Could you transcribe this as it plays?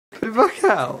it back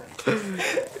out.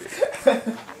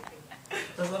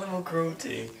 That's animal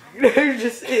cruelty. No,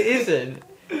 just, it isn't.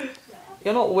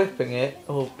 You're not whipping it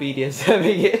or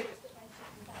BDSMing it.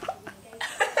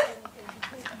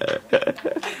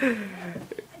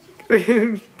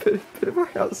 put it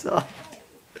back outside.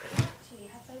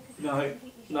 No,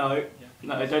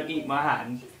 don't eat my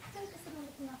hand.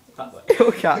 That way.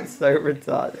 Your cat's so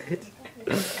retarded.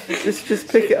 just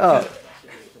pick it up.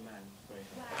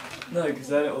 No, because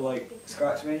then it will like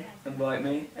scratch me and bite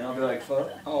me, and I'll be like, fuck.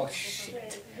 Oh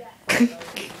shit.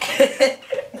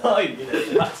 No, you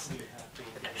didn't.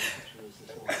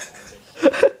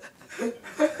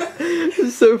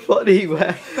 It's so funny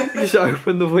where you just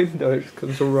open the window, it just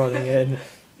comes running in.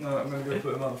 No, I'm gonna go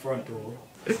put him out the front door.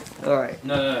 Alright.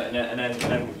 No, and then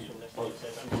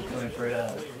going through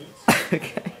there.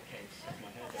 Okay.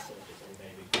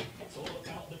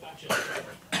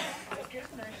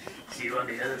 See you on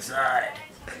the other side.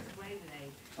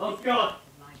 Oh god!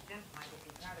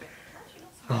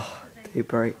 Oh, deep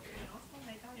break.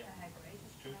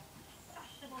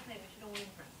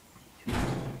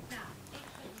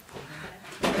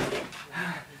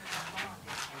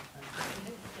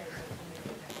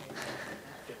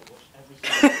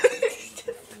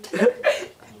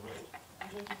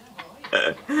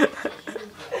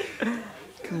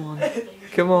 Come on.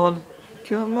 Come on.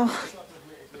 Come on.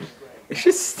 It's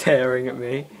just staring at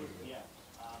me.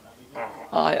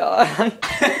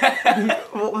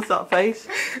 What was that face?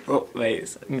 What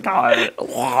face? God.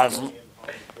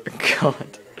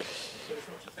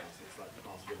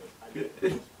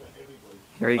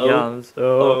 Here he comes.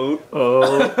 Oh.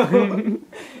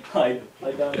 Hi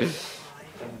down.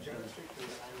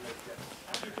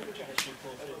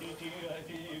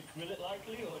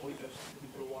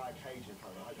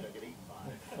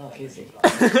 Fuck is he?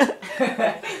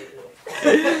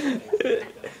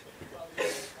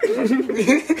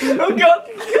 Oh god!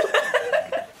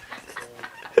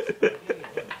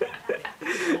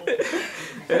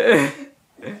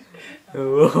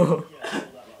 Oh.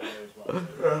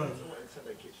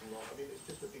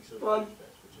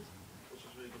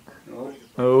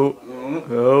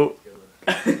 Oh.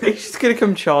 He's just gonna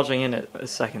come charging in at a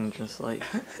second, just like.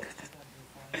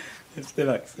 It's the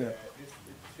next, yeah.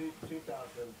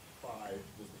 2005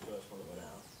 was the first one that went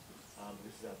out.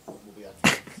 This is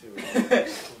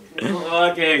It's not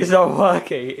working. It's not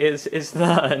working. It's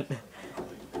not.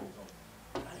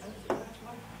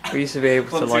 We used to be able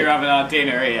to Once we like. were having our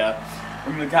dinner here,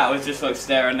 and the cat was just like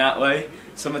staring that way,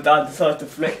 so my dad decided to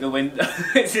flick the window.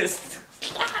 It's just.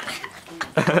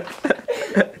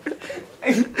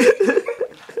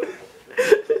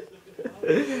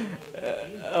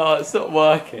 Oh, it's not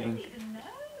working.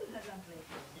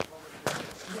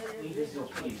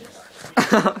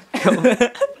 Come on.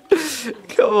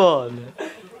 Come on.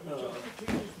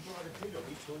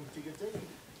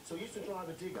 So he used to drive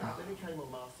a digger, then he came on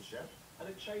MasterChef, and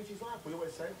it changed his life. We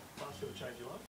always say, MasterChef will change your life.